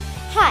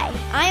Hi,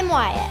 I'm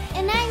Wyatt.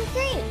 And I'm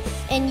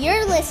Grace. And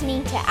you're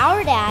listening to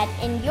our dad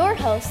and your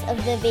host of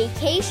the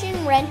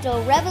Vacation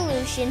Rental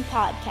Revolution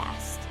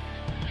podcast.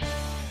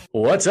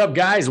 What's up,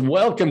 guys?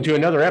 Welcome to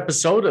another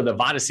episode of the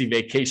Vodacy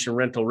Vacation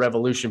Rental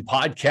Revolution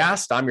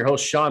podcast. I'm your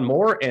host, Sean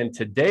Moore, and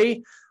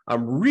today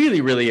I'm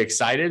really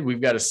excited. We've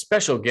got a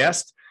special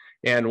guest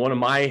and one of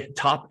my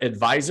top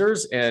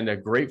advisors and a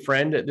great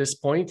friend at this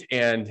point,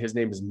 and his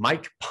name is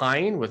Mike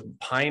Pine with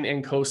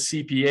Pine & Co.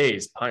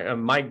 CPAs.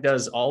 Mike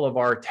does all of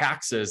our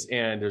taxes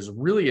and is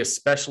really a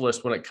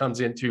specialist when it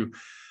comes into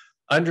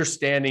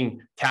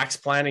understanding tax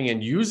planning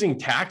and using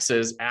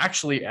taxes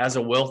actually as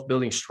a wealth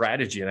building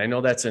strategy. And I know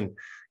that's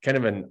kind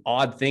of an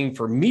odd thing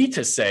for me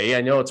to say.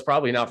 I know it's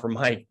probably not for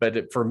Mike,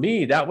 but for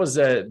me, that was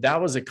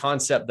a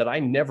concept that I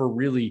never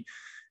really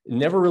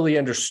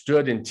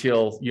understood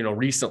until,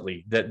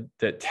 recently,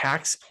 that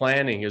tax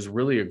planning is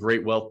really a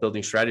great wealth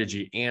building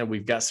strategy. And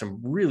we've got some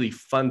really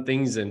fun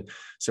things and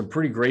some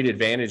pretty great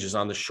advantages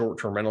on the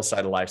short-term rental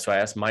side of life. So I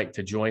asked Mike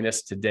to join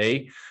us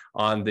today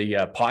on the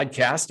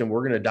podcast, and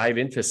we're going to dive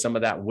into some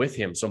of that with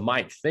him. So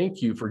Mike,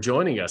 thank you for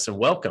joining us and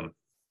welcome.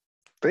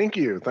 Thank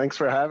you. Thanks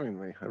for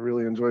having me. I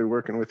really enjoy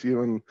working with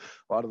you and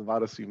a lot of the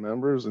Vodacy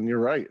members. And you're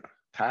right.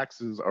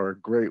 Taxes are a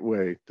great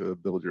way to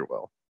build your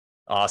wealth.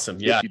 Awesome.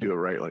 Yeah. If you do it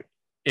rightly.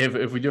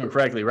 If we do it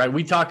correctly, right?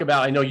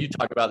 I know you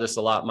talk about this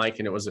a lot, Mike,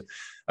 and it was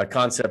a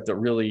concept that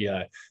really,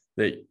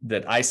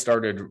 that I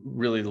started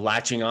really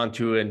latching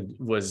onto and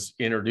was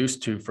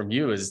introduced to from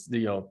you is,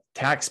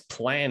 tax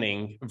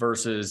planning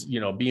versus,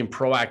 being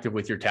proactive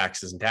with your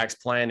taxes. And tax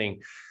planning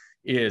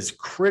is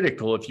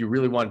critical if you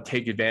really want to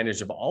take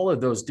advantage of all of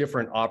those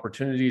different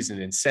opportunities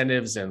and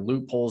incentives and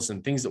loopholes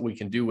and things that we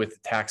can do with the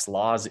tax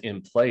laws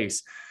in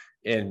place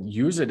and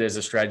use it as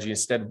a strategy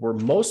instead, where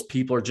most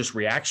people are just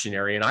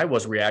reactionary. And I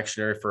was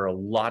reactionary for a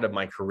lot of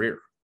my career.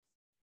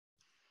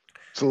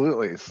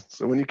 Absolutely.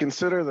 So when you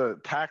consider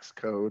the tax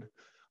code,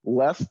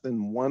 less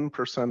than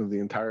 1% of the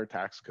entire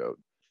tax code,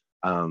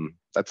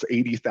 that's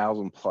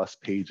 80,000 plus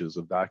pages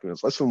of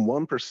documents. Less than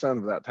 1%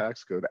 of that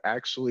tax code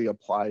actually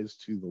applies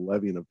to the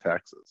levying of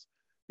taxes.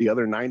 The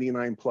other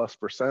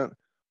 99+%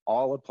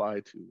 all apply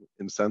to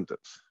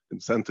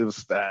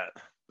incentives that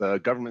the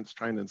government's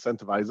trying to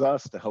incentivize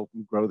us to help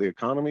grow the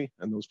economy,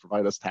 and those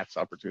provide us tax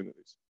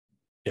opportunities.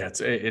 Yeah,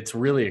 it's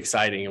really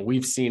exciting, and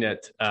we've seen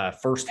it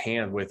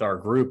firsthand with our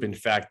group. In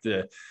fact,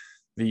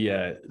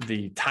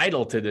 the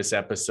title to this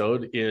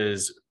episode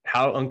is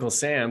How Uncle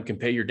Sam Can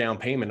Pay Your Down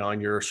Payment on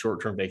Your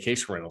Short-Term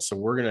Vacation Rental. So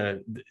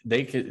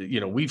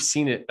we've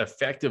seen it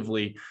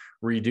effectively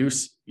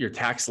reduce your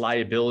tax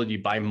liability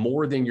by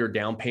more than your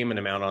down payment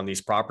amount on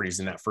these properties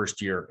in that first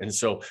year. And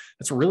so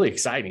that's really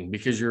exciting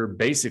because you're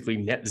basically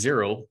net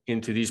zero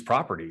into these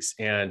properties.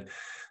 And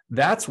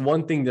that's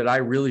one thing that I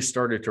really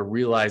started to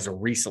realize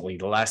recently,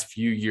 the last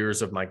few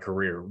years of my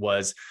career,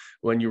 was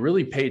when you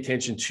really pay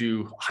attention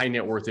to high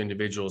net worth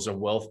individuals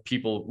and wealthy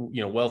people,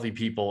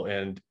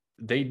 and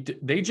they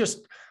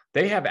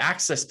have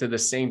access to the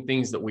same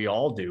things that we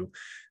all do.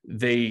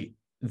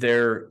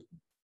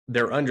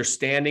 Their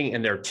understanding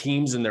and their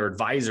teams and their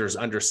advisors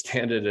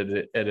understand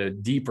it at a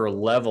deeper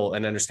level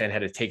and understand how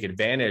to take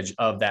advantage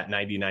of that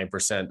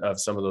 99% of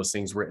some of those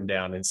things written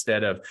down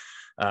instead of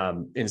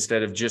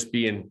just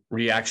being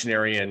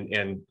reactionary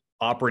and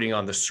operating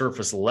on the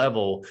surface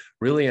level,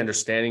 really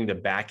understanding the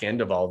back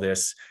end of all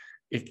this.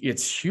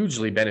 It's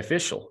hugely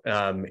beneficial.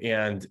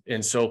 Let's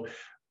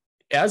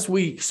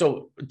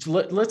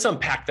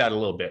unpack that a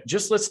little bit.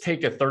 Let's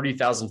take a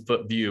 30,000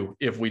 foot view,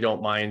 if we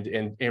don't mind,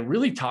 and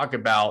really talk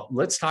about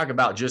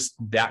just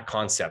that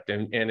concept.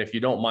 And if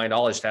you don't mind,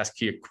 I'll just ask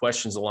you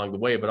questions along the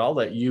way, but I'll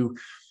let you,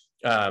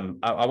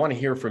 I want to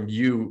hear from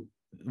you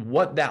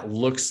what that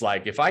looks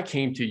like. If I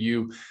came to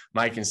you,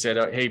 Mike, and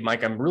said, hey,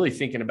 Mike, I'm really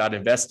thinking about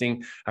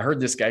investing. I heard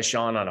this guy,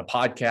 Sean, on a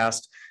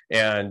podcast.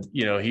 And,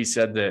 he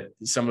said that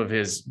some of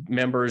his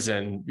members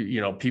and,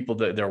 people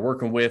that they're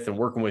working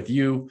with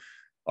you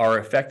are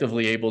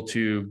effectively able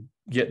to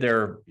get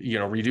their,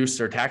 reduce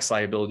their tax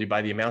liability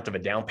by the amount of a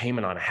down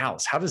payment on a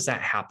house. How does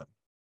that happen?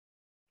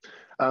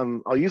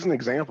 I'll use an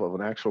example of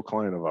an actual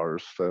client of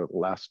ours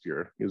last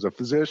year. He was a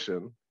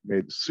physician,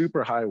 made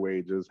super high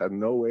wages, had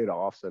no way to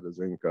offset his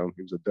income.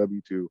 He was a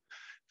W-2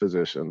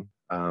 physician,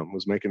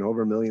 was making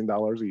over $1 million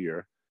a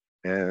year.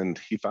 And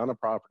he found a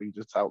property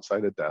just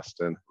outside of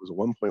Destin. It was a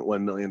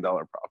 $1.1 million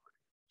property.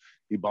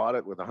 He bought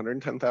it with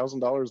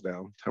 $110,000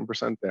 down,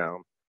 10%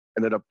 down.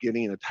 Ended up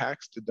getting a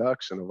tax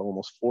deduction of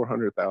almost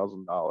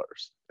 $400,000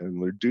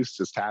 and reduced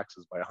his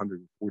taxes by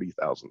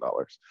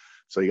 $140,000.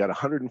 So he got a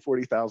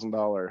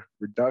 $140,000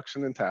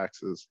 reduction in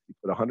taxes. He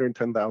put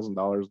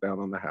 $110,000 down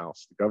on the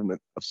house. The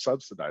government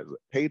subsidized it,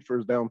 paid for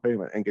his down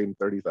payment, and gave him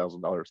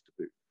 $30,000 to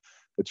do.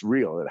 It's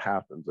real. It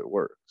happens. It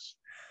works.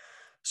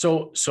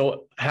 So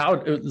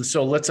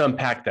let's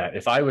unpack that.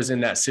 If I was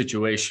in that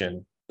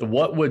situation,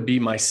 what would be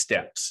my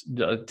steps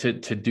to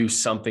do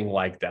something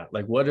like that?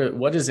 Like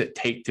what does it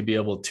take to be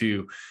able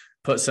to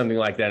put something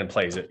like that in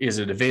place? Is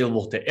it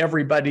available to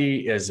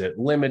everybody? Is it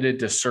limited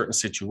to certain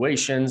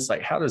situations?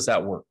 Like, how does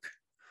that work?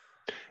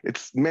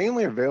 It's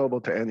mainly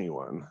available to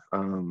anyone,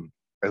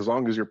 as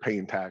long as you're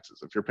paying taxes.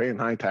 If you're paying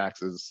high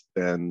taxes,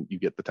 then you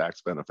get the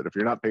tax benefit. If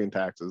you're not paying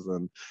taxes,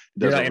 then it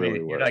doesn't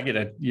really work.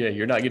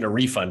 You're not getting a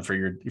refund for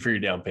your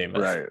down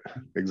payment. Right,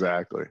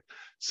 exactly.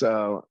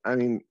 So, I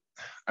mean,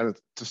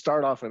 to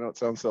start off, I know it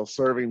sounds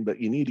self-serving, but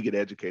you need to get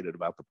educated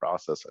about the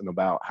process and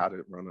about how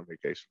to run a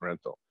vacation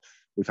rental.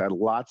 We've had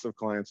lots of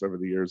clients over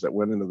the years that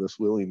went into this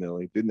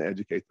willy-nilly, didn't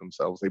educate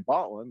themselves. They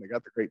bought one, they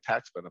got the great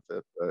tax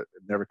benefit, but it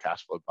never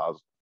cash flowed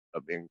positive,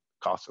 of being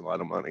costing a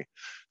lot of money.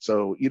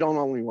 So you don't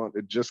only want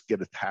to just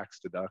get a tax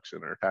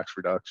deduction or tax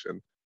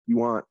reduction, you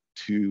want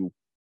to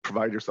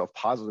provide yourself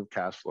positive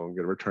cash flow and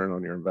get a return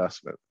on your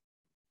investment.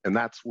 And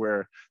that's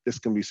where this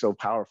can be so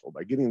powerful.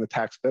 By getting the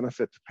tax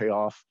benefit to pay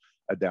off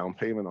a down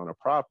payment on a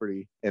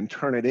property and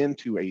turn it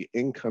into a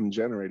income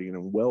generating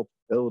and wealth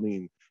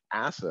building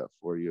asset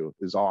for you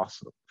is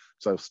awesome.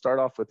 So start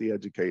off with the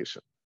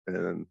education.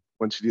 And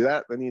once you do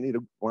that, then you need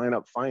to line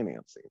up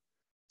financing.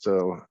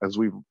 So as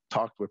we've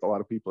talked with a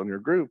lot of people in your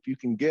group, you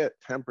can get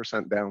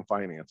 10% down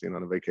financing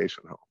on a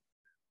vacation home.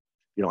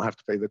 You don't have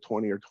to pay the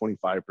 20 or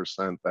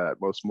 25% that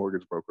most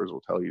mortgage brokers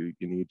will tell you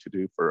you need to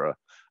do for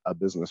a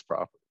business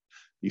property.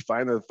 You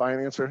find a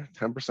financer,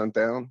 10%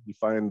 down. You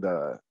find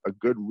a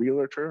good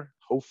realtor,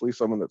 hopefully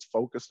someone that's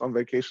focused on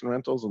vacation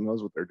rentals and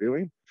knows what they're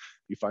doing.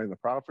 You find the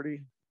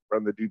property,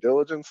 run the due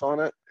diligence on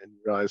it, and you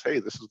realize, hey,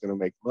 this is going to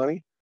make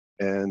money.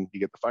 And you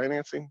get the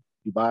financing,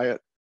 you buy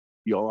it,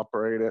 you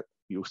operate it,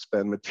 you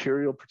spend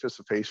material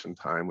participation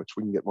time, which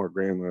we can get more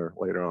granular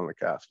later on in the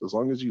cast. As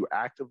long as you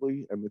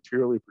actively and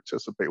materially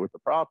participate with the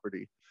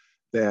property,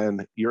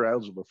 then you're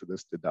eligible for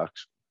this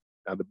deduction.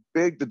 Now, the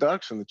big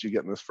deduction that you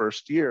get in this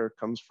first year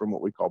comes from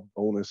what we call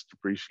bonus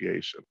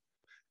depreciation.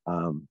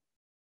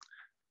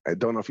 I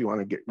don't know if you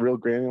want to get real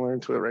granular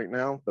into it right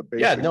now, but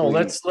basically,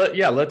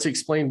 let's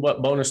explain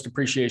what bonus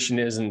depreciation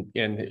is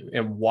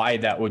and why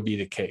that would be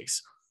the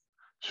case.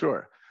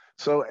 Sure.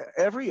 So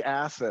every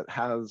asset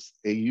has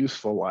a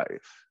useful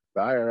life.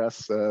 The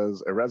IRS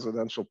says a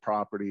residential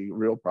property,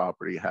 real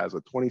property, has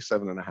a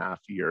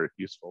 27.5-year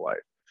useful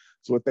life.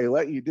 So what they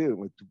let you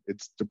do,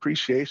 it's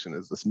depreciation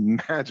is this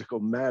magical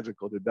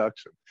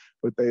deduction.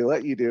 What they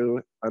let you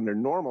do under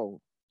normal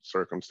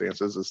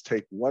circumstances is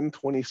take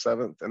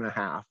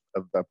 1/27.5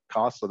 of the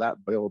cost of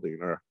that building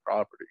or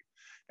property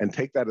and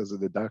take that as a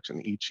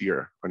deduction each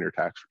year on your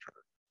tax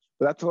return.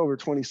 But that's over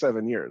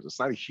 27 years. It's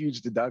not a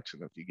huge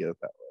deduction if you get it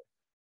that way.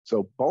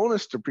 So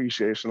bonus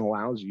depreciation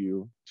allows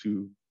you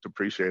to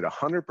depreciate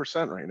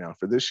 100% right now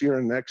for this year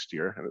and next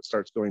year, and it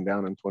starts going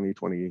down in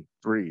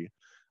 2023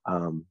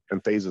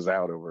 and phases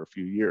out over a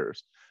few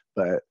years.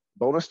 But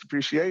bonus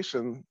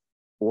depreciation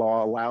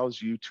law allows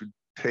you to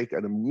take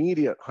an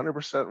immediate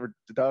 100%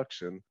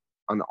 deduction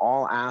on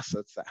all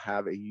assets that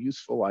have a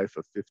useful life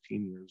of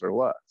 15 years or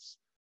less.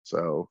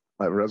 So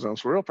a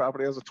residential real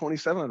property has a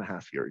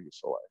 27.5-year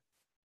useful life.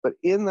 But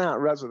in that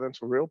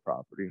residential real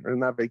property or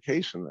in that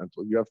vacation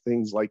rental, you have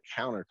things like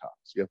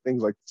countertops, you have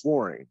things like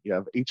flooring, you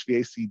have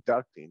HVAC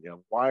ducting, you have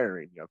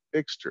wiring, you have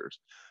fixtures,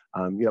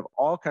 you have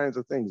all kinds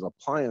of things,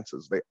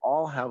 appliances. They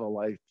all have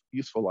a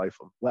useful life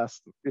of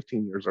less than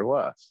 15 years or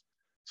less.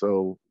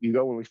 So you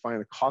go when we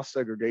find a cost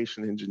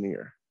segregation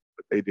engineer.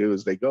 What they do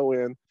is they go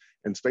in,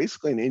 and it's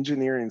basically an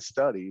engineering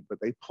study,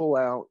 but they pull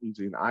out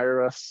using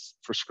IRS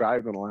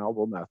prescribed and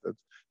allowable methods.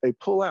 They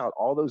pull out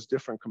all those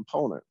different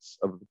components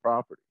of the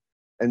property.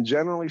 And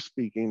generally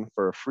speaking,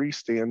 for a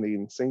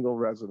freestanding single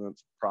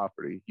residence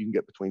property, you can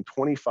get between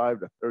 25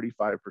 to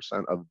 35%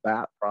 of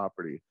that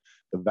property,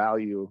 the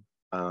value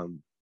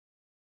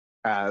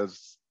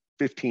as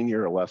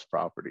 15-year or less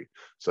property.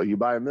 So you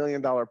buy $1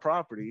 million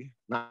property,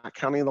 not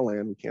counting the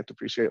land, we can't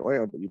depreciate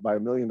land, but you buy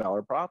 $1 million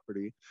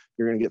property,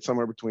 you're going to get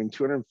somewhere between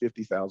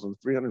 $250,000,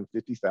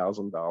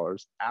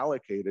 $350,000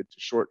 allocated to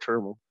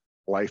short-term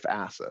life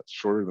assets,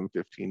 shorter than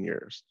 15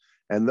 years.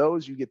 And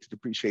those you get to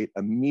depreciate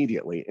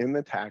immediately in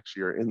the tax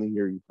year, in the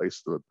year you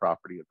place the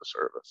property into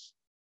service.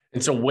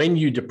 And so when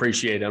you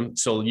depreciate them,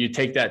 so you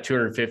take that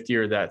 $250,000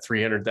 or that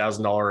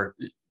 $300,000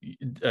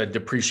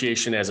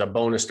 depreciation as a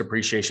bonus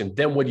depreciation,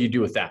 then what do you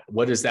do with that?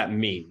 What does that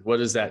mean? What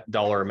does that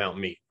dollar amount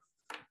mean?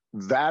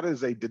 That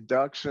is a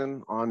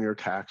deduction on your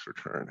tax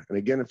return. And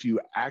again, if you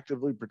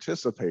actively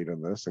participate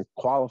in this and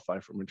qualify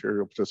for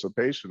material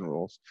participation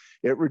rules,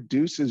 it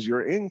reduces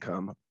your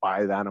income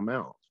by that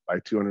amount, by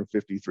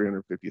 $250,000,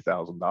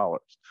 $350,000.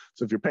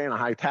 So if you're paying a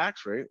high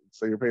tax rate,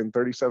 say you're paying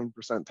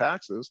 37%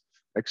 taxes,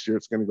 next year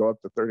it's going to go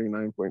up to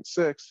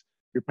 39.6.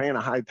 You're paying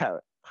a high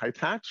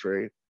tax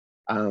rate.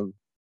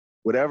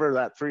 Whatever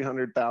that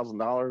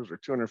 $300,000 or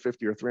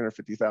 $250,000 or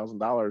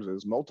 $350,000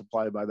 is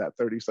multiplied by that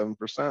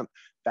 37%,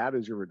 that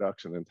is your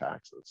reduction in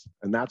taxes.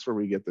 And that's where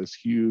we get this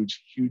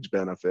huge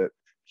benefit,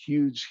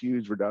 huge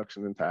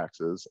reduction in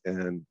taxes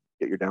and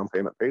get your down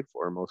payment paid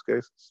for in most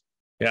cases.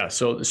 Yeah.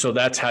 So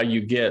that's how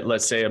you get,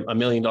 let's say $1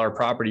 million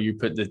property, you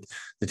put the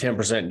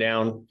 10%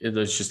 down.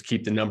 Let's just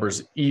keep the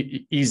numbers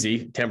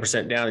easy.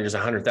 10% down, there's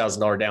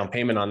 $100,000 down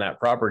payment on that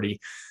property.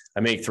 I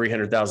make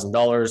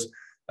 $300,000.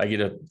 I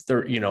get a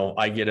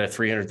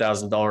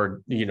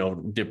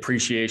 $300,000,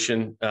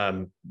 depreciation,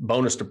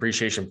 bonus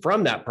depreciation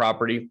from that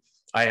property.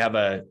 I have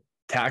a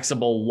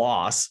taxable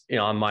loss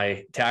on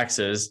my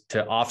taxes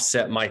to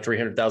offset my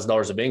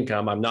 $300,000 of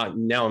income.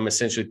 I'm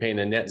essentially paying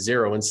a net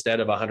zero instead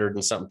of $100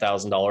 and something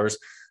thousand on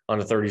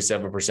a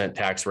 37%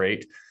 tax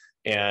rate.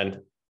 And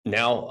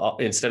now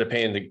instead of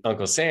paying the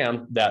Uncle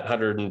Sam that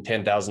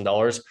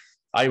 $110,000,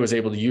 I was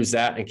able to use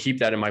that and keep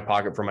that in my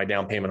pocket for my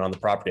down payment on the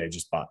property I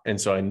just bought.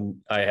 And so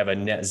I have a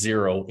net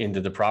zero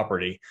into the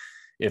property.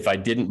 If I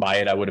didn't buy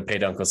it, I would have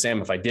paid Uncle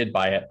Sam. If I did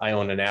buy it, I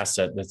own an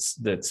asset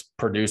that's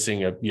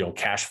producing a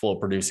cash flow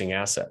producing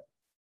asset.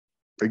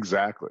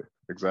 Exactly.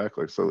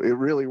 So it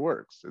really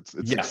works. It's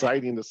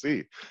exciting to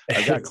see.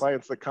 I've got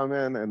clients that come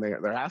in and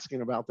they're asking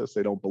about this.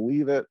 They don't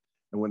believe it.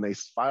 And when they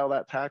file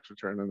that tax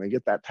return and they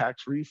get that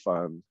tax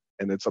refund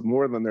and it's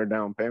more than their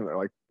down payment, they're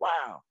like,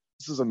 wow,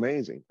 this is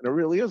amazing. And it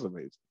really is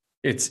amazing.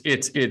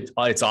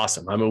 It's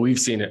awesome. I mean, we've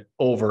seen it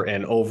over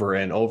and over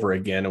and over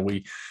again,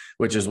 and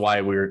which is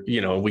why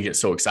we get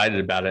so excited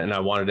about it. And I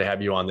wanted to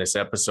have you on this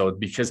episode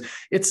because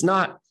it's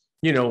not,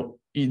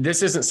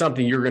 this isn't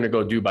something you're going to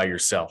go do by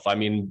yourself. I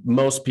mean,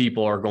 most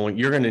people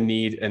you're going to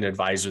need an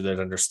advisor that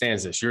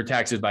understands this. Your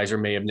tax advisor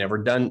may have never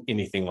done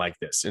anything like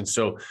this. And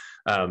so,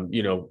 at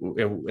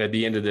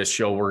the end of this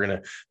show, we're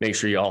going to make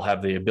sure you all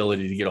have the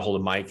ability to get a hold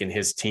of Mike and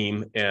his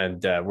team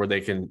and where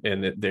they can,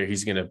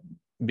 he's going to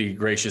be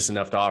gracious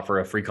enough to offer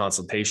a free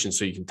consultation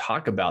so you can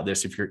talk about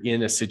this if you're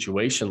in a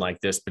situation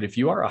like this. But if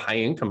you are a high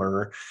income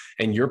earner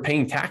and you're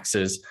paying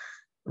taxes,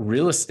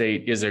 real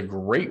estate is a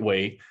great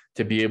way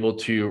to be able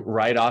to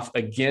write off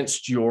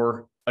against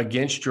your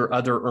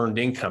other earned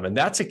income. And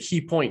that's a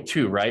key point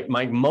too, right?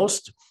 Mike,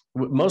 most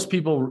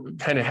people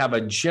kind of have a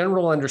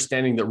general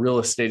understanding that real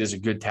estate is a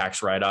good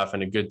tax write-off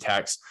and a good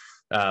tax.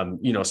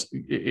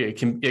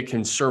 It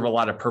can serve a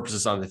lot of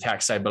purposes on the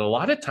tax side, but a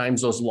lot of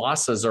times those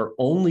losses are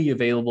only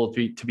available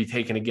to be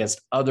taken against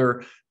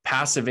other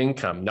passive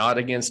income, not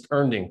against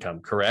earned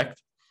income,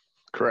 correct?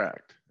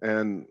 Correct.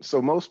 And so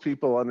a lot of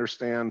people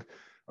understand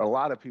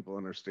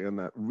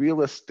that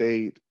real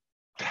estate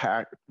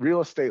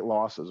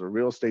losses or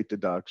real estate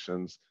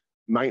deductions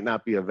might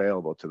not be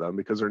available to them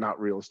because they're not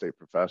real estate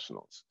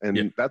professionals.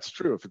 And That's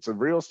true. If it's a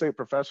real estate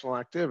professional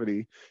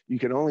activity, you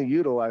can only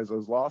utilize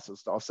those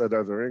losses to offset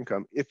other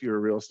income if you're a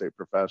real estate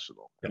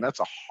professional. And that's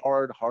a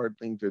hard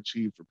thing to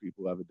achieve for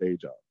people who have a day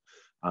job.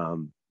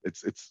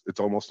 It's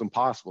almost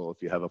impossible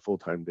if you have a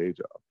full-time day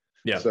job.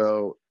 Yeah.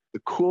 So the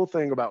cool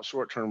thing about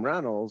short-term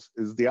rentals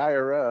is the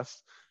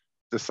IRS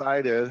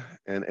decided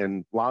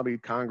and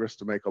lobbied Congress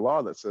to make a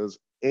law that says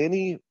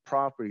any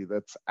property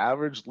that's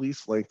average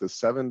lease length is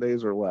 7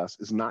 days or less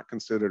is not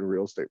considered a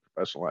real estate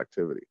professional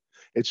activity.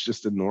 It's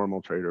just a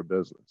normal trader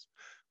business,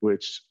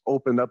 which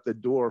opened up the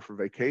door for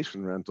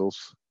vacation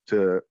rentals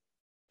to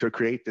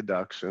create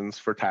deductions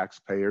for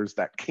taxpayers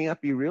that can't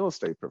be real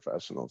estate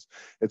professionals.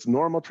 It's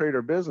normal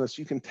trader business.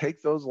 You can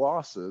take those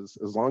losses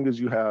as long as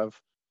you have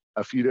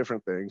a few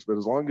different things, but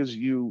as long as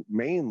you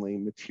mainly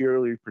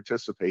materially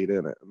participate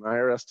in it. And the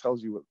IRS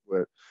tells you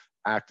what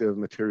active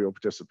material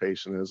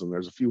participation is, and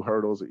there's a few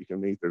hurdles that you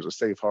can meet. There's a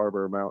safe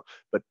harbor amount,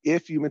 but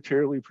if you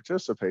materially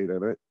participate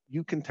in it,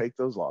 you can take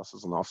those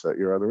losses and offset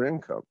your other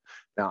income.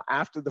 Now,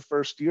 after the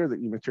first year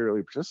that you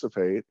materially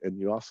participate and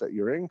you offset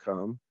your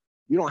income,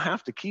 you don't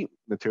have to keep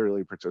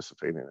materially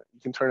participating in it. You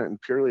can turn it in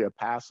purely a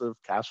passive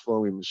cash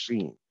flowing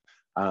machine.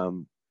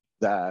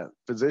 That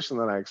physician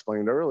that I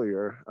explained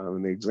earlier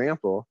in the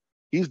example,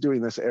 he's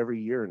doing this every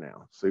year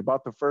now. So he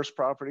bought the first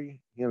property,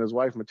 he and his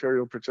wife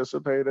material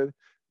participated.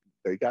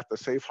 They got the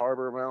safe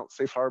harbor amount.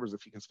 Safe harbor is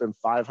if you can spend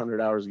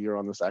 500 hours a year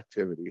on this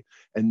activity,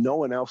 and no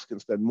one else can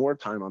spend more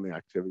time on the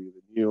activity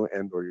than you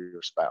and or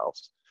your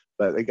spouse.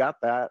 But they got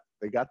that.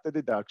 They got the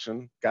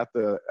deduction, got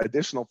the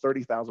additional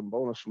 30,000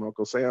 bonus from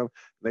Uncle Sam.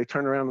 They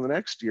turn around in the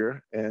next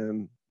year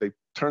and they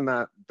turn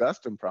that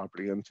Destin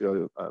property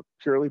into a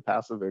purely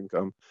passive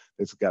income.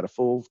 It's got a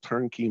full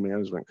turnkey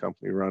management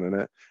company running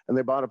it. And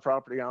they bought a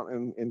property out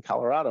in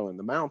Colorado in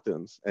the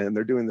mountains, and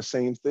they're doing the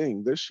same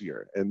thing this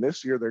year. And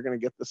this year they're going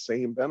to get the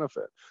same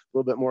benefit, a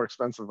little bit more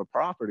expensive a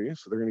property.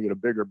 So they're going to get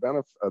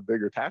a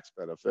bigger tax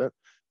benefit,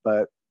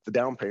 but the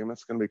down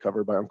payment's going to be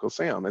covered by Uncle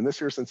Sam. And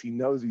this year, since he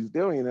knows he's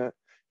doing it,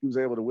 he was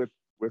able to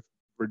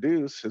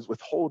reduce his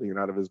withholding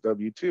out of his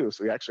W-2.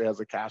 So he actually has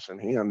the cash in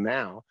hand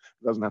now.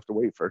 He doesn't have to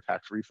wait for a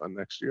tax refund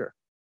next year.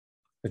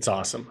 It's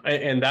awesome.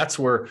 And that's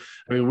where,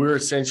 we're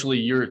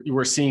essentially,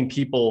 we're seeing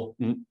people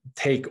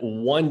take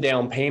one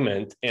down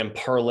payment and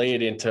parlay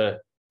it into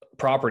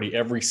property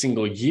every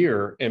single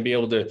year and be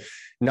able to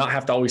not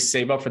have to always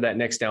save up for that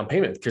next down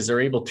payment, because they're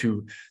able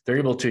to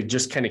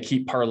just kind of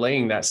keep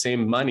parlaying that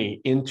same money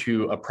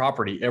into a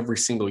property every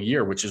single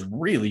year, which is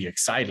really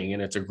exciting.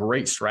 And it's a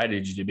great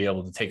strategy to be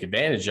able to take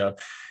advantage of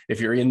if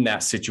you're in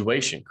that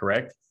situation,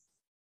 correct?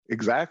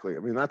 Exactly. I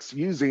mean, that's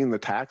using the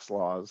tax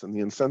laws and the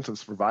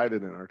incentives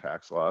provided in our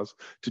tax laws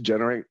to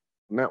generate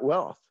net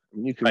wealth. I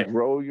mean, you can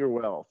grow your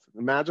wealth.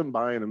 Imagine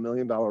buying $1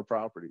 million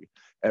property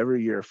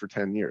every year for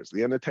 10 years. At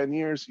the end of 10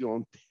 years, you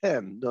own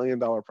 $10 million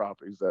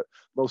properties that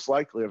most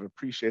likely have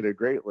appreciated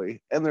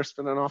greatly, and they're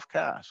spinning off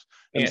cash.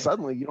 And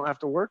suddenly you don't have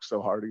to work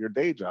so hard at your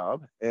day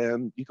job,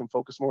 and you can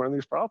focus more on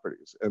these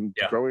properties and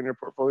growing your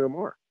portfolio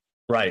more.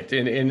 Right.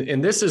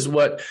 And this is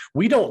what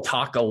we don't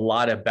talk a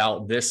lot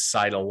about, this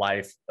side of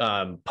life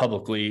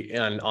publicly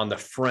and on the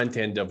front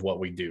end of what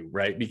we do.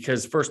 Right.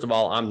 Because first of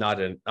all, I'm not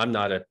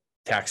a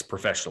tax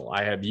professional.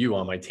 I have you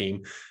on my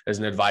team as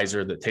an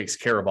advisor that takes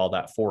care of all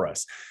that for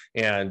us.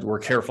 And we're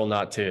careful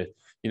not to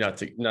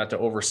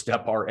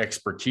overstep our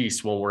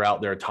expertise when we're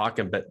out there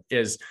talking. But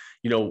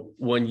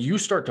when you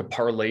start to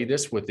parlay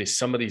this with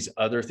some of these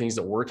other things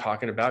that we're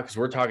talking about, because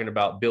we're talking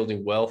about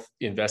building wealth,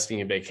 investing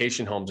in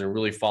vacation homes, and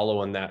really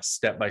following that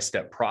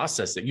step-by-step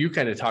process that you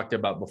kind of talked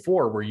about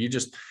before, where you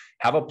just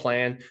have a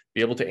plan,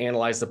 be able to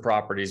analyze the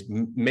properties,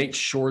 make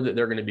sure that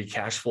they're going to be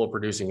cash flow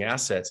producing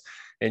assets,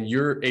 and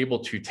you're able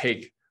to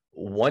take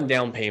one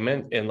down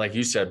payment and, like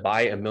you said,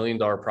 buy $1 million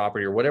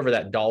property or whatever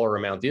that dollar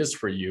amount is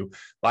for you,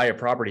 buy a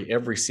property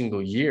every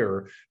single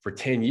year for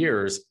 10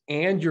 years,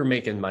 and you're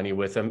making money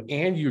with them,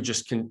 and you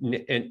just can,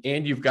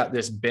 and you've got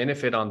this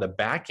benefit on the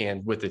back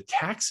end with the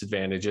tax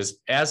advantages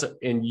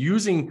and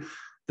using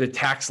the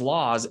tax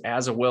laws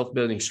as a wealth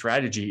building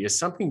strategy is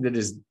something that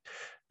is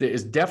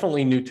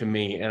definitely new to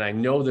me. And I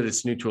know that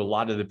it's new to a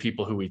lot of the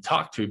people who we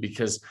talk to,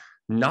 because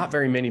not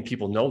very many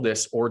people know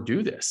this or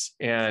do this.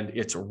 And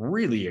it's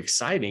really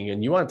exciting.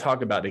 And you want to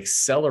talk about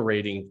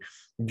accelerating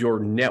your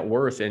net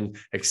worth and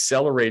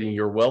accelerating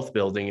your wealth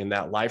building and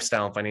that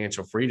lifestyle and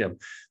financial freedom.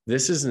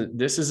 This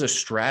is a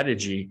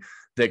strategy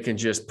that can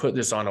just put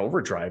this on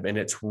overdrive. And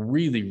it's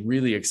really,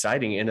 really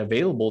exciting and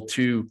available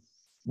to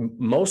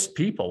most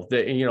people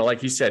that,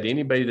 like you said,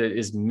 anybody that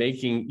is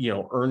making,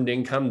 earned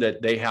income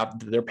that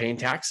they're paying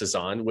taxes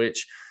on,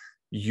 which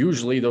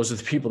usually those are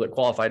the people that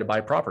qualify to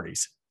buy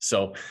properties.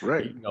 So,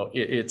 right.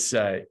 It's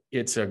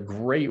a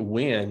great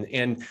win.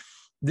 And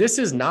this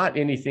is not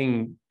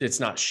anything, it's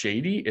not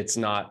shady. It's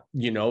not,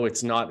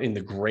 it's not in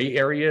the gray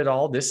area at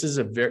all. This is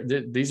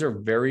these are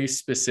very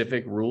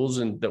specific rules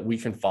and that we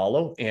can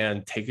follow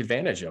and take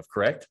advantage of.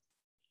 Correct?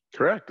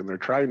 Correct. And they're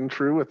tried and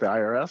true with the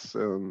IRS,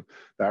 and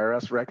the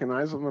IRS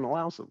recognizes them and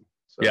allows them.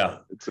 So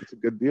it's a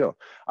good deal.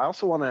 I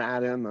also want to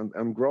add in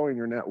on growing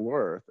your net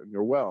worth and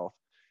your wealth.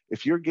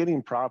 If you're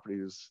getting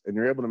properties and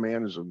you're able to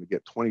manage them to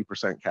get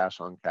 20% cash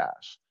on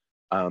cash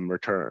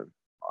return,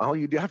 all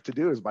you have to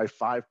do is buy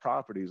 5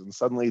 properties, and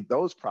suddenly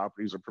those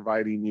properties are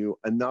providing you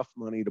enough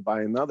money to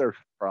buy another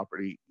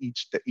property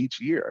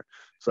each year.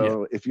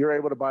 So if you're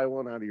able to buy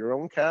one out of your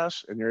own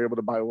cash, and you're able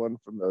to buy one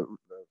from the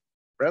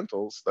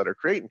rentals that are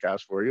creating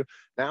cash for you,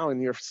 now in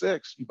year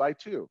 6, you buy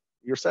 2.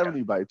 Year 7,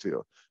 you buy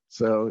 2.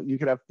 So you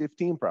could have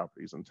 15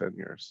 properties in 10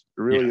 years.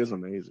 It really is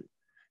amazing.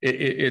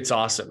 It's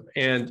awesome.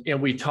 And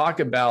we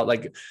talk about,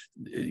 like,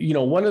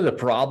 one of the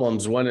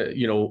problems,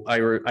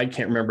 I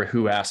can't remember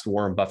who asked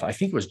Warren Buffett. I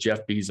think it was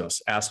Jeff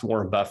Bezos asked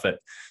Warren Buffett,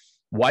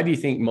 why do you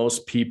think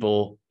most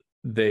people,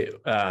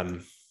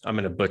 I'm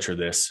going to butcher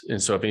this.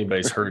 And so if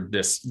anybody's heard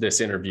this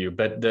interview,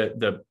 but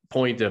the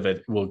point of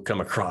it will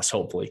come across,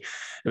 hopefully.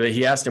 But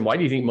he asked him, why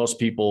do you think most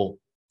people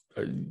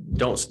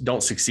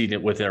don't succeed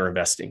with their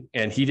investing?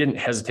 And he didn't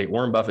hesitate.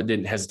 Warren Buffett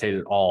didn't hesitate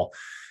at all.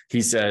 He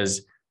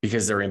says,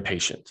 because they're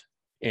impatient.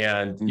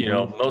 And,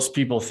 most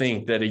people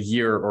think that a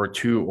year or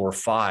 2 or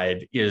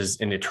 5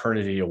 is an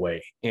eternity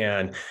away.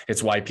 And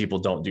it's why people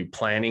don't do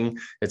planning.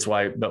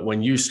 But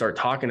when you start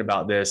talking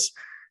about this,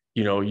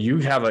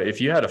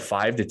 if you had a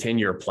 5 to 10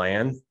 year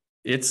plan,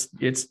 it's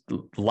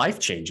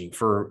life-changing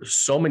for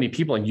so many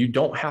people. And you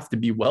don't have to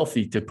be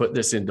wealthy to put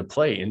this into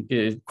play.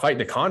 And quite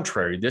the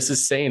contrary, this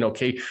is saying,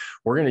 okay,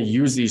 we're going to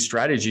use these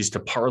strategies to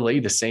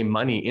parlay the same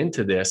money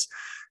into this.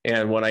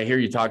 And when I hear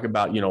you talk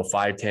about,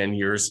 5, 10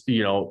 years,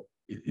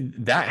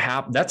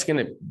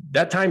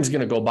 that time is going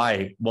to go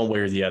by one way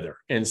or the other.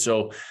 And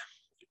so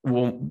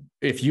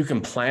if you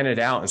can plan it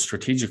out and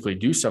strategically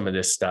do some of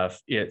this stuff,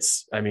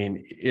 it's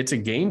a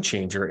game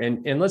changer.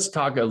 And let's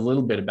talk a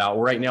little bit about,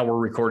 right now we're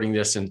recording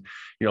this in,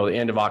 the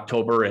end of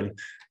October, and,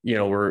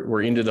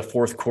 we're into the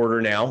 4th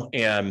quarter now.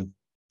 And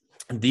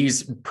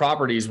these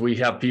properties, we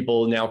have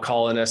people now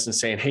calling us and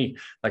saying, hey,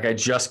 like, I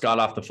just got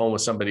off the phone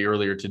with somebody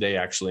earlier today,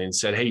 actually, and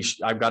said, hey,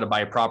 I've got to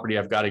buy a property.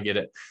 I've got to get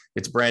it.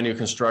 It's brand new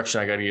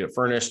construction. I got to get it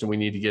furnished, and we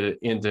need to get it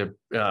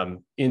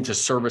into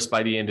service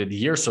by the end of the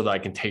year so that I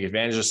can take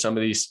advantage of some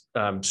of these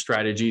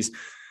strategies.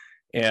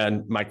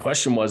 And my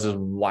question was,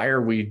 why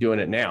are we doing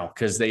it now?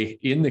 Because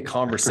in the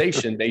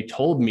conversation, they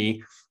told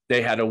me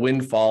they had a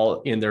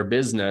windfall in their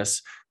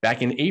business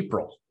back in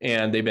April,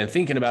 and they've been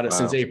thinking about it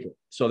since April.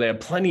 So they have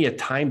plenty of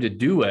time to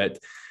do it,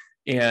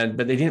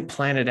 but they didn't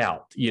plan it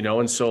out,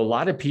 And so a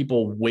lot of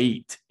people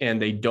wait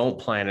and they don't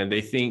plan, and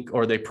they think,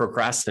 or they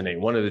procrastinate,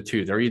 one of the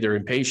two. They're either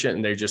impatient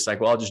and they're just like,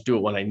 well, I'll just do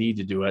it when I need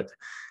to do it.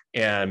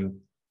 And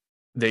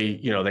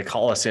they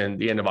call us in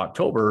the end of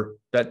October,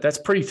 that's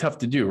pretty tough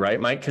to do, right,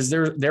 Mike? Because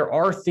there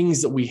are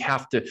things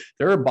that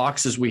there are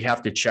boxes we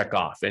have to check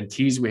off, and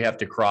T's we have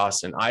to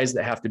cross, and I's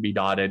that have to be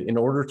dotted in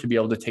order to be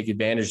able to take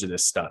advantage of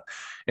this stuff.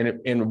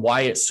 And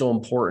why it's so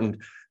important,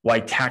 why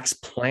tax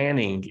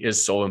planning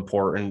is so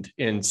important.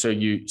 And so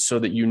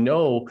that you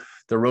know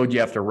the road you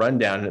have to run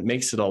down, and it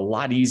makes it a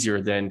lot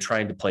easier than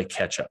trying to play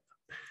catch up.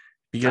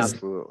 Because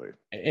absolutely.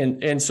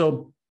 And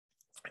so,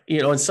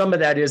 and some of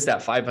that is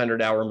that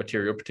 500-hour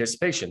material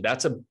participation.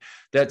 That's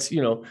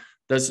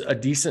a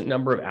decent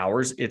number of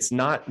hours. It's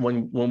not,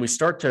 when we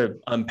start to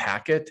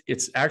unpack it,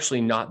 it's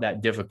actually not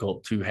that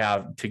difficult to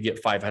get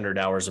 500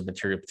 hours of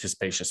material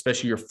participation,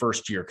 especially your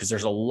first year, because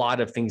there's a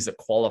lot of things that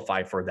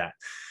qualify for that.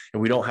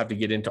 And we don't have to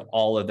get into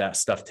all of that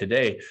stuff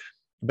today,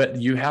 but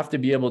you have to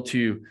be able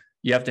to,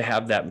 you have to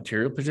have that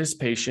material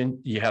participation.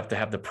 You have to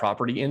have the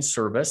property in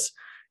service,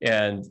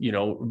 and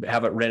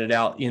have it rented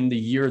out in the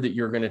year that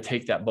you're going to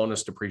take that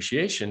bonus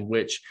depreciation,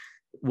 which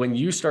when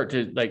you start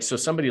to so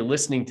somebody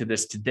listening to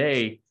this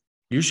today,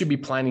 you should be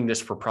planning this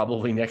for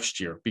probably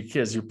next year,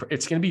 because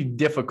it's going to be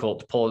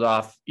difficult to pull it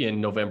off in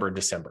November,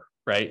 December.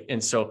 Right.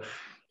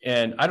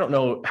 And I don't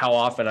know how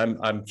often,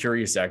 I'm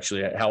curious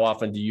actually, how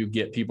often do you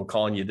get people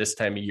calling you this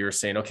time of year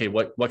saying, okay,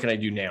 what can I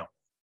do now?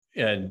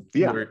 And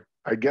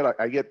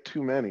I get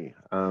too many,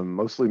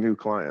 mostly new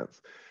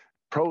clients.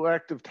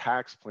 Proactive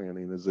tax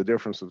planning makes the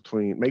difference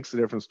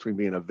between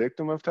being a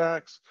victim of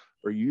tax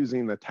or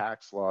using the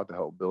tax law to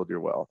help build your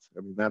wealth.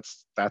 I mean,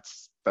 that's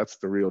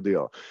the real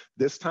deal.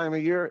 This time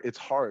of year, it's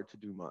hard to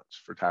do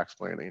much for tax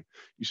planning.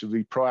 You should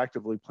be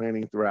proactively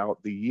planning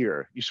throughout the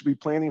year. You should be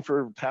planning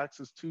for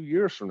taxes 2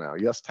 years from now.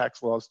 Yes,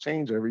 tax laws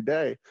change every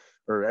day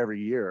or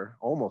every year,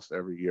 almost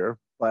every year,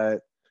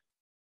 but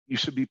you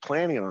should be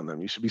planning on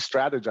them. You should be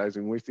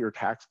strategizing with your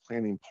tax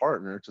planning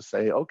partner to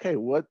say, okay,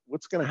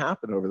 what's going to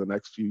happen over the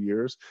next few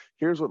years?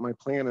 Here's what my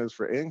plan is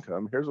for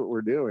income. Here's what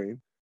we're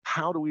doing.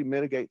 How do we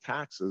mitigate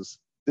taxes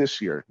this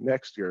year,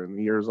 next year, and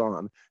the years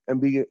on? And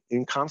be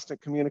in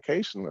constant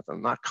communication with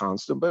them. Not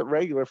constant, but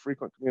regular,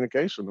 frequent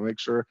communication to make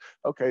sure,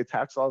 okay,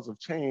 tax laws have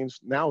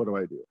changed. Now what do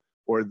I do?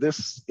 Or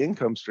this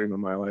income stream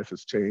in my life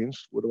has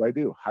changed. What do I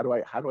do? How do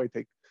I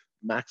take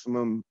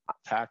maximum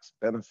tax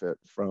benefit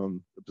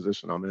from the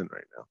position I'm in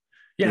right now?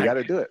 Yeah. You got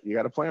to do it. You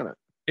got to plan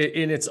it.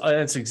 And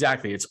it's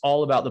exactly, it's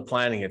all about the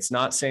planning. It's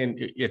not saying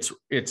it's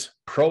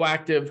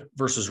proactive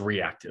versus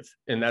reactive.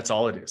 And that's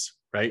all it is,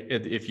 right?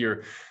 If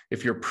you're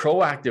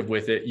proactive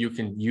with it, you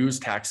can use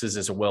taxes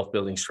as a wealth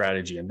building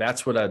strategy. And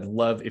that's what I'd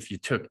love. If you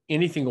took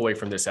anything away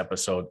from this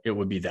episode, it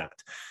would be that,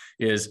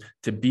 is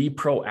to be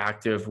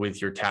proactive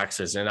with your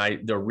taxes.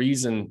 And the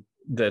reason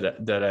that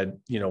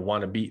I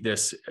want to beat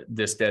this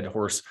dead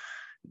horse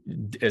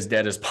as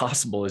dead as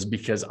possible is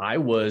because I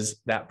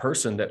was that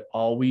person that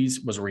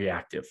always was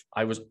reactive.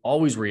 I was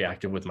always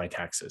reactive with my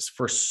taxes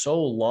for so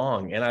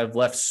long. And I've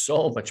left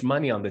so much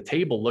money on the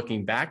table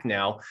looking back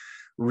now,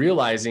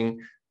 realizing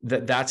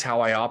that that's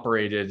how I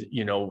operated,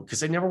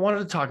 because I never wanted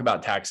to talk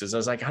about taxes. I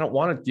was like, I don't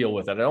want to deal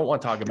with it. I don't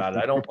want to talk about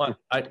it. I don't want,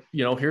 have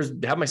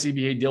my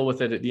CPA deal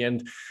with it at the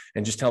end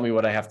and just tell me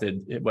what I have to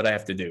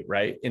do.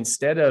 Right.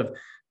 Instead of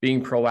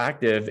being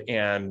proactive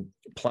and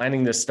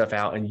planning this stuff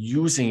out and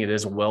using it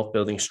as a wealth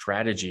building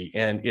strategy.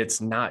 And it's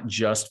not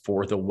just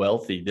for the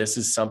wealthy. This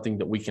is something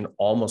that we can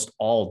almost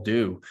all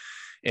do.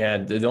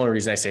 And the only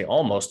reason I say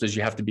almost is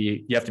you have to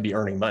be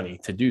earning money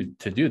to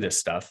do this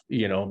stuff,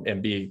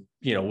 and be,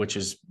 which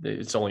is,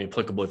 it's only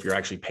applicable if you're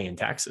actually paying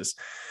taxes.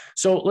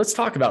 So let's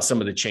talk about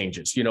some of the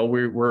changes.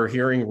 We're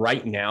hearing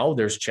right now,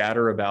 there's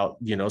chatter about,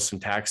 some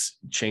tax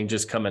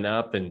changes coming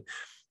up, and,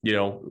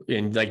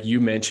 and like you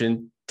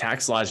mentioned,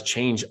 tax laws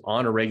change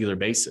on a regular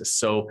basis.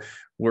 So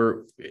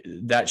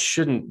that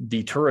shouldn't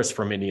deter us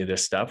from any of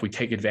this stuff. We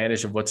take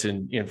advantage of what's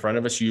in front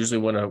of us. Usually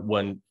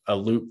when a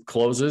loop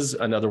closes,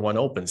 another one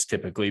opens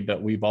typically,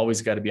 but we've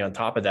always got to be on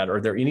top of that.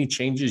 Are there any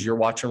changes you're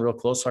watching real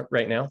close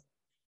right now?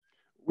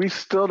 We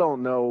still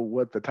don't know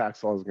what the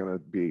tax law is going to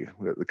be.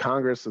 The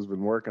Congress has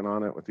been working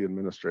on it with the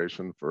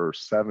administration for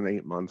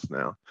 7-8 months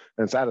now,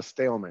 and it's at a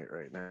stalemate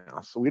right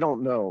now. So we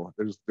don't know.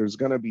 There's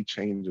going to be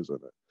changes in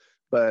it.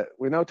 But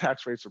we know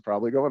tax rates are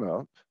probably going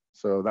up,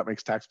 so that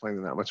makes tax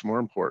planning that much more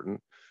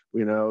important.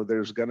 We know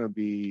there's going to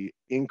be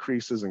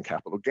increases in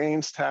capital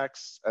gains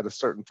tax at a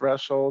certain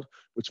threshold,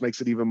 which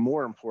makes it even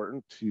more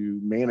important to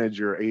manage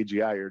your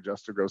AGI, your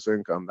adjusted gross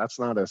income. That's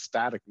not a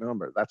static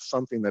number. That's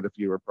something that if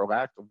you are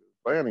proactive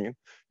planning,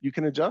 you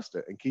can adjust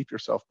it and keep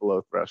yourself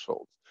below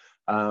thresholds.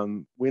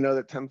 We know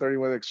that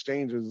 1031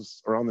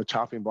 exchanges are on the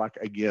chopping block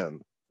again.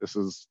 This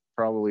is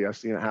probably, I've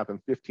seen it happen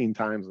 15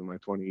 times in my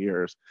 20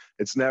 years.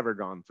 It's never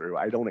gone through.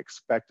 I don't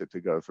expect it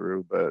to go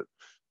through, but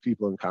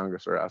people in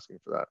Congress are asking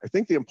for that. I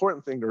think the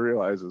important thing to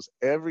realize is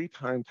every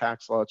time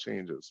tax law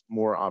changes,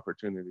 more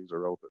opportunities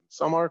are open.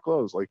 Some are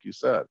closed, like you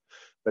said,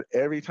 but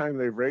every time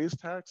they've raised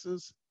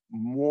taxes,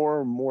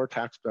 more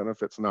tax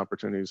benefits and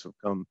opportunities have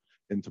come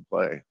into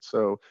play.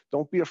 So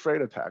don't be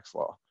afraid of tax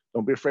law.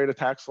 Don't be afraid of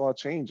tax law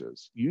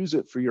changes. Use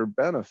it for your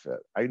benefit.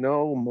 I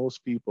know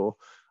most people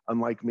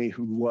unlike me,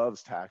 who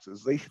loves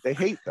taxes. They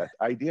hate that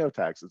idea of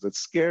taxes. It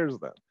scares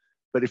them.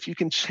 But if you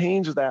can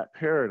change that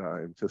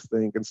paradigm to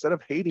think, instead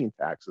of hating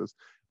taxes,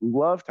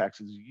 love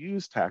taxes,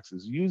 use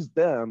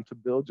them to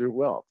build your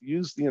wealth,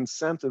 use the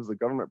incentives the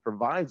government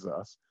provides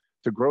us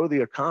to grow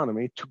the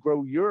economy, to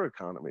grow your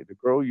economy, to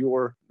grow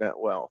your net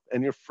wealth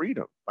and your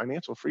freedom.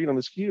 Financial freedom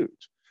is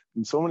huge.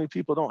 And so many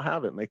people don't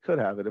have it, and they could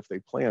have it if they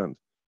planned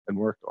and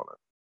worked on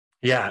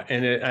it. Yeah,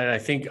 and I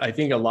think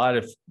a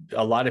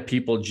lot of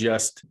people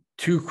just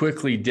too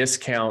quickly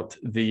discount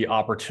the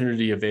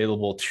opportunity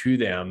available to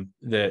them,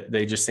 that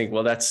they just think,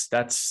 well,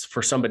 that's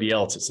for somebody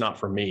else, it's not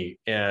for me.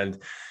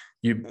 And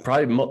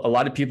a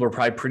lot of people are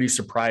probably pretty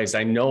surprised.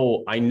 I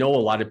know a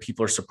lot of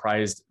people are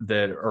surprised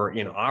that are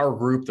in our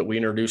group that we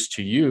introduced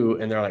to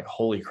you, and they're like,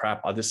 holy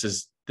crap, this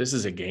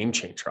is a game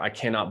changer. I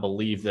cannot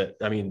believe that.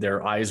 I mean,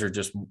 their eyes are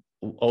just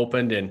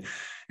opened,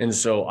 and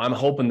so I'm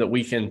hoping that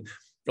we can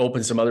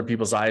open some other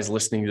people's eyes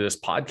listening to this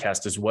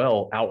podcast as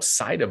well,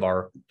 outside of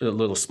our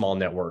little small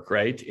network,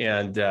 right?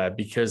 And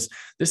because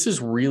this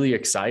is really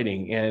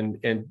exciting,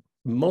 and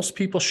most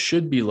people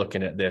should be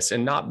looking at this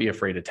and not be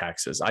afraid of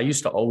taxes. I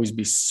used to always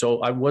be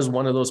I was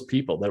one of those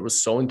people that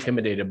was so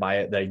intimidated by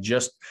it that I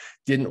just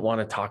didn't want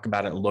to talk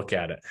about it and look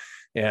at it.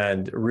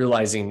 And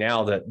realizing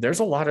now that there's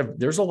a lot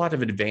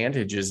of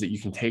advantages that you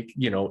can take,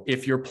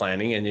 if you're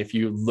planning, and if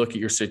you look at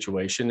your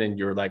situation and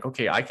you're like,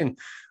 okay, I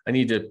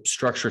need to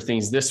structure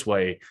things this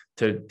way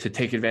to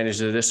take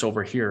advantage of this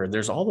over here.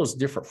 There's all those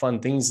different fun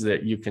things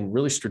that you can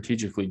really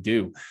strategically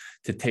do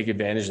to take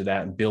advantage of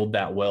that and build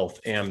that wealth.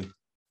 And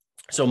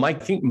so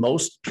Mike, I think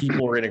most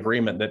people are in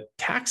agreement that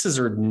taxes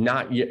are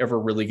not ever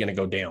really going to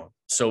go down.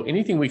 So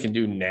anything we can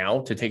do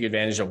now to take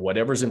advantage of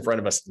whatever's in front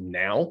of us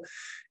now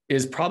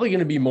is probably going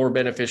to be more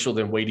beneficial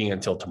than waiting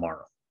until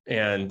tomorrow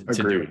and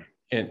to do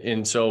it.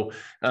 And so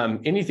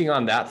anything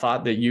on that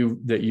thought that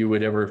you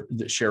would ever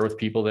share with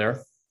people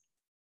there?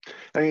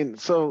 I mean,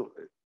 so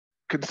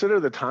consider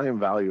the time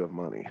value of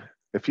money.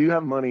 If you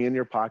have money in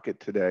your pocket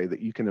today that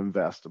you can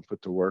invest and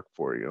put to work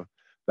for you,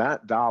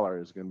 that dollar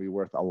is going to be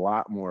worth a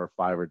lot more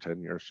 5 or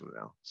 10 years from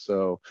now.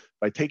 So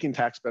by taking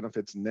tax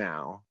benefits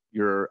now,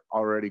 you're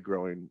already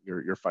growing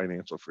your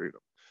financial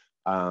freedom.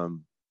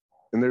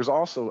 And there's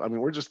also, I mean,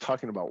 we're just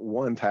talking about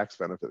one tax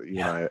benefit that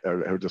you and I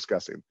are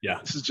discussing. Yeah.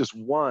 This is just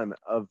one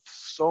of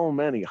so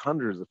many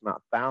hundreds, if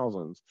not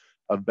thousands,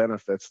 of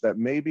benefits that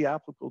may be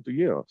applicable to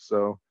you.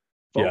 So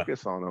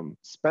focus on them,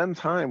 spend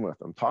time with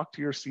them, talk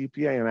to your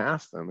CPA and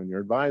ask them, and your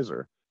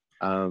advisor.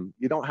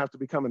 You don't have to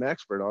become an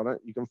expert on it.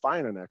 You can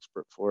find an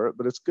expert for it,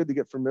 but it's good to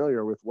get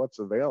familiar with what's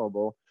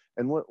available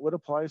and what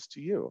applies to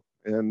you.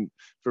 And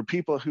for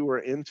people who are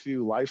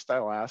into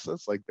lifestyle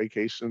assets like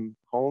vacation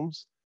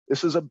homes,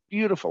 this is a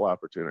beautiful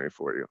opportunity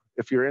for you.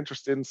 If you're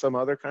interested in some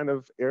other kind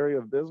of area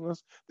of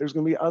business, there's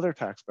going to be other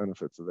tax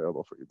benefits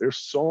available for you. There's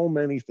so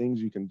many things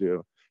you can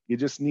do. You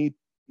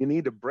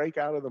need to break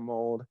out of the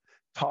mold,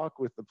 talk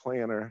with the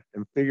planner,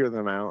 and figure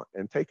them out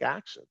and take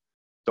action.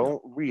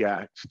 Don't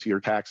react to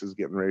your taxes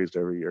getting raised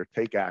every year.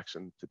 Take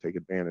action to take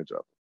advantage of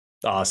them.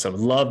 Awesome.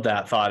 Love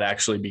that thought,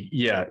 actually.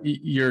 Yeah,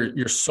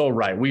 you're so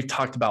right. We've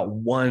talked about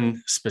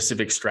one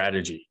specific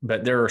strategy,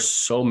 but there are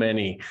so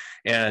many,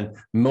 and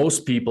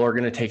most people are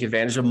going to take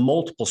advantage of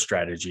multiple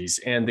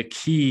strategies. And the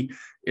key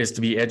is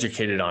to be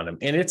educated on them.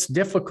 And it's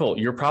difficult.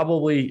 You're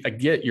probably,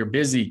 you're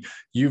busy.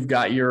 You've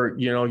got your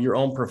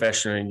own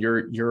profession, and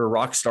you're a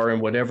rock star in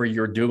whatever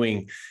you're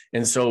doing.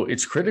 And so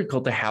it's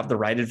critical to have the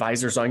right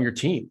advisors on your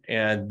team,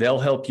 and they'll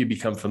help you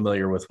become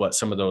familiar with what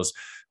some of those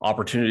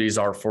opportunities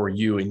are for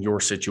you in your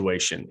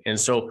situation. And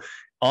so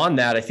on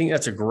that, I think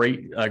that's a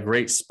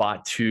great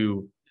spot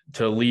to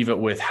leave it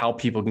with how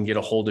people can get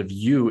a hold of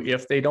you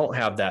if they don't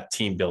have that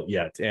team built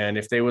yet. And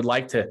if they would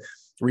like to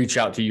reach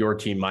out to your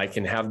team, Mike,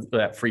 and have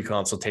that free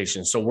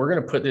consultation. So we're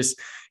going to put this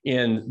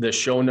in the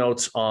show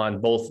notes on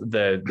both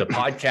the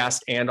podcast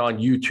and on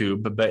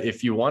YouTube. But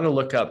if you want to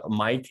look up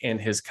Mike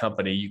and his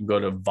company, you can go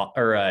to,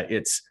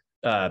 it's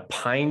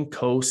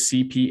Pineco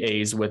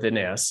CPAs with an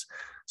S.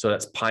 So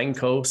that's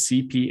Pineco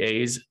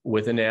CPAs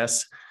with an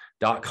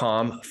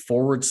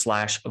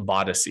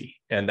S.com/Vodacy.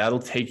 And that'll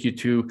take you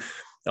to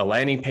a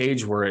landing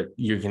page where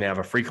you can have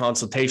a free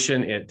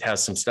consultation. It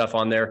has some stuff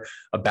on there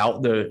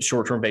about the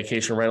short-term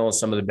vacation rental and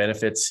some of the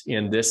benefits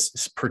in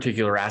this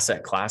particular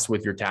asset class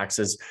with your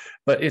taxes.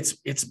 But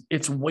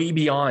it's way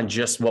beyond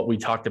just what we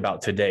talked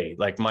about today.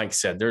 Like Mike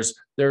said, there's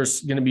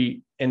going to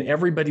be, and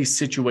everybody's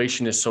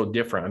situation is so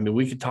different. I mean,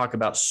 we could talk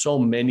about so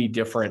many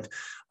different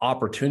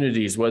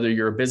opportunities, whether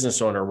you're a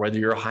business owner, whether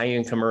you're a high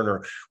income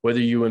earner, whether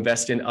you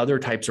invest in other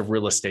types of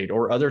real estate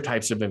or other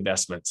types of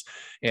investments.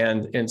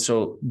 And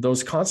so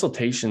those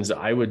consultations,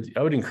 I would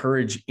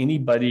encourage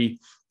anybody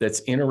that's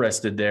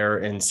interested there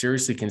and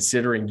seriously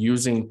considering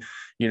using,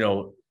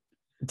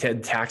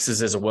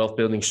 taxes as a wealth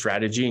building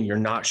strategy and you're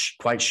not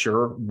quite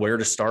sure where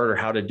to start or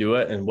how to do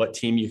it and what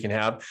team you can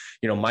have,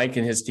 Mike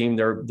and his team,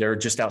 they're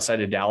just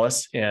outside of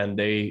Dallas and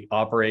they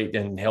operate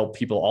and help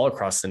people all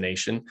across the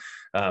nation.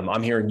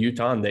 I'm here in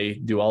Utah and they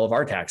do all of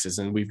our taxes,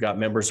 and we've got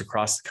members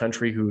across the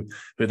country who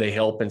they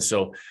help. And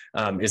so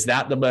is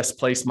that the best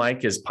place,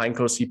 Mike, is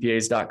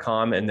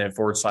pinecocpas.com and then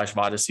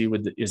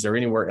 /Vodacy? Is there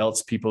anywhere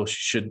else people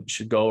should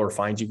go or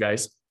find you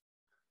guys?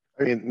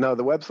 I mean, no,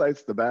 the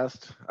website's the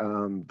best.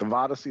 The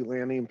Vodacy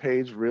landing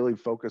page really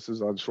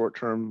focuses on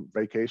short-term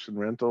vacation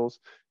rentals.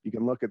 You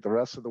can look at the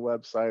rest of the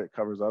website. It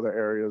covers other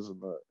areas in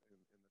the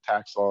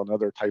tax law and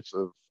other types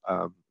of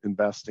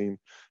investing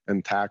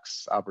and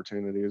tax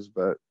opportunities.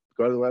 But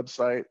go to the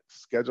website,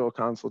 schedule a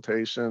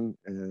consultation,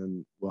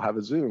 and we'll have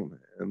a Zoom.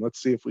 And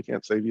let's see if we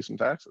can't save you some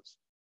taxes.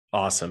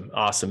 Awesome,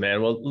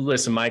 man. Well,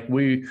 listen, Mike,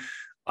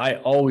 I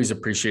always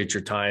appreciate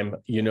your time.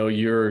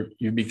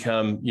 You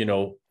become,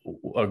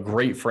 a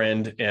great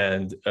friend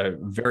and a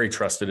very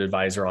trusted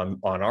advisor on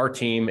our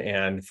team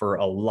and for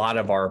a lot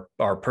of our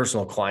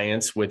personal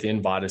clients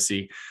within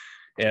Vodacy.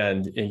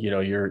 And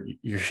you're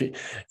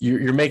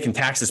making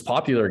taxes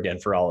popular again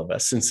for all of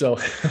us. And so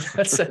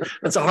that's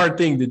a hard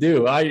thing to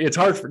do. It's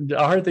a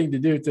hard thing to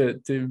do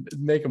to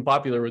make them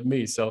popular with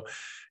me. So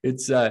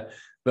it's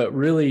but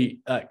really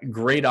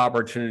great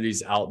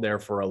opportunities out there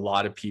for a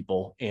lot of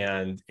people.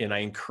 And I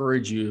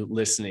encourage you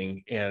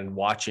listening and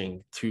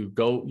watching to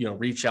go,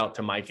 reach out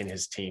to Mike and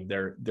his team.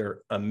 They're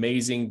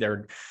amazing.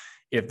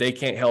 If they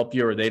can't help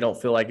you or they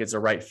don't feel like it's a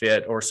right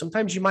fit, or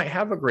sometimes you might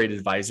have a great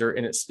advisor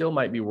and it still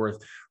might be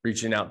worth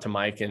reaching out to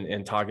Mike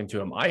and talking to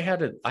him. I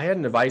had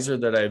an advisor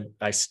that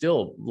I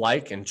still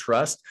like and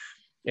trust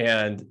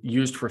and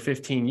used for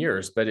 15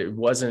 years, but it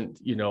wasn't,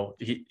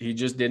 he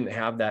just didn't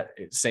have that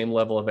same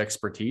level of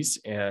expertise.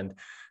 And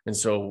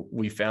so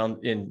we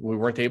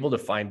weren't able to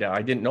find out.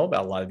 I didn't know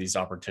about a lot of these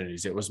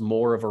opportunities. It was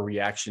more of a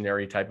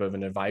reactionary type of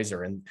an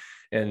advisor,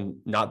 and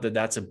not that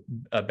that's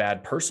a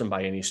bad person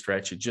by any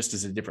stretch. It just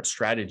is a different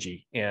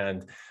strategy.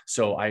 And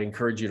so I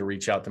encourage you to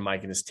reach out to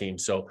Mike and his team.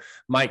 So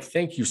Mike,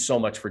 thank you so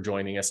much for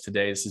joining us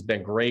today. This has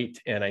been great.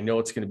 And I know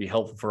it's going to be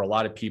helpful for a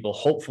lot of people.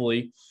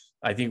 Hopefully,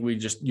 I think we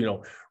just,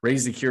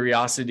 raise the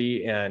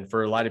curiosity and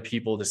for a lot of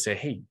people to say,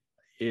 hey,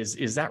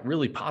 is that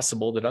really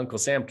possible that Uncle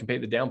Sam can pay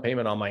the down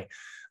payment on my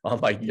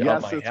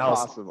it's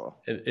house?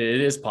 Possible. It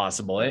is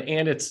possible.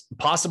 And it's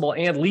possible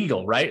and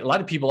legal, right? A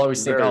lot of people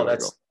always think,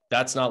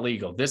 that's not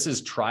legal. This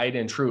is tried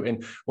and true.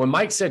 And when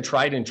Mike said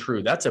tried and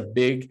true, that's a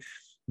big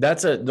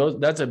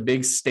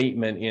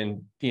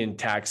statement in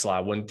tax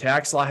law. When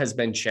tax law has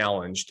been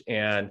challenged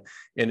and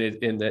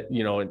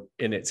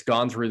it's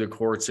gone through the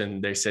courts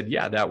and they said,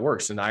 yeah, that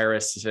works. And the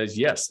IRS says,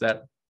 yes,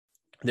 that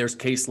there's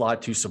case law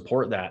to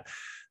support that.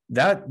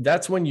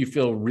 That's when you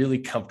feel really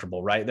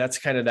comfortable, right? That's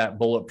kind of that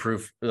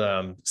bulletproof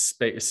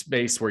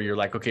space where you're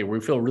like, okay,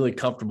 we feel really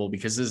comfortable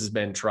because this has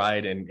been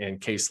tried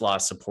and case law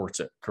supports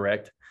it,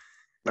 correct?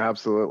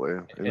 Absolutely.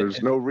 And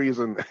there's no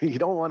reason you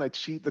don't want to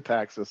cheat the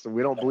tax system.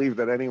 We don't believe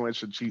that anyone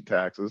should cheat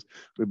taxes.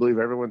 We believe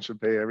everyone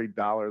should pay every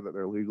dollar that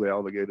they're legally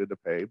obligated to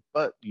pay,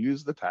 but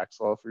use the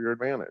tax law for your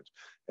advantage.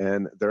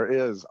 And there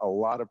is a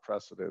lot of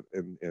precedent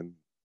in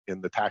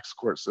the tax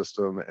court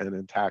system and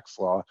in tax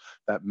law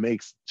that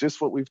makes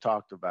just what we've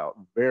talked about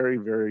very,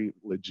 very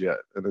legit.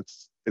 And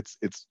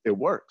it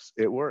works.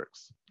 It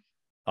works.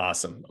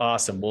 Awesome.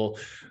 Well,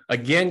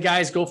 again,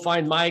 guys, go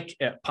find Mike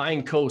at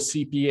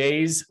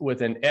pinecocpas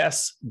with an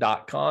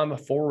s.com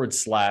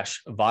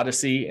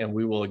 /Vodacy. And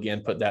we will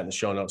again put that in the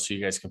show notes so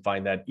you guys can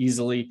find that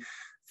easily.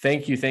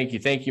 Thank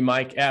you,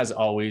 Mike. As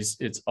always,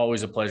 it's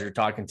always a pleasure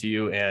talking to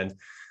you. And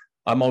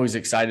I'm always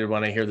excited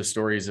when I hear the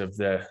stories of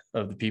the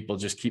people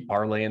just keep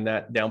parlaying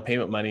that down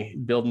payment money,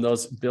 building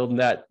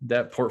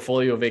that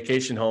portfolio of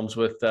vacation homes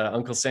with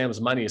Uncle Sam's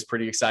money is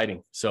pretty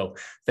exciting. So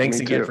thanks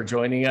again for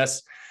joining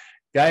us.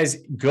 Guys,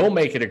 go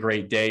make it a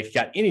great day. If you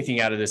got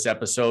anything out of this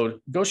episode,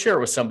 go share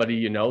it with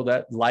somebody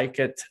that like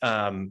it,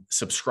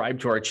 subscribe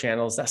to our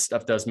channels. That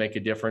stuff does make a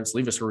difference.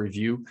 Leave us a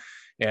review,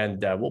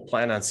 and we'll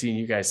plan on seeing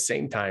you guys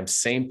same time,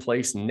 same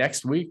place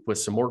next week with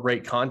some more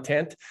great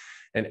content.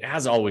 And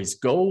as always,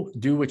 go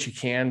do what you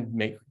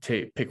can.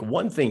 Pick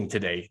one thing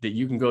today that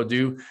you can go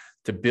do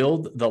to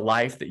build the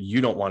life that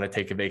you don't want to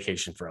take a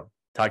vacation from.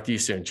 Talk to you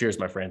soon. Cheers,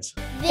 my friends.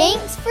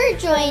 Thanks for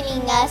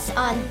joining us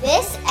on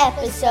this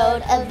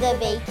episode of the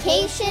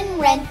Vacation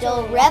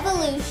Rental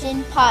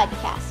Revolution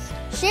podcast.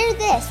 Share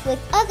this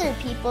with other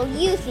people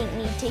you think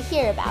need to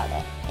hear about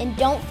it. And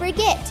don't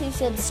forget to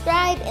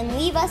subscribe and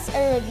leave us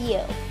a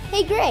review.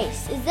 Hey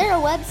Grace, is there a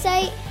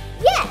website?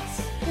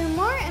 Yes! For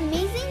more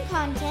amazing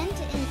content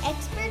and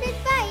expert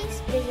advice,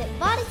 visit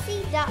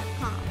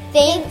Vodacy.com.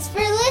 Thanks for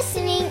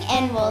listening,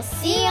 and we'll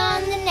see you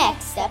on the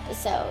next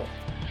episode.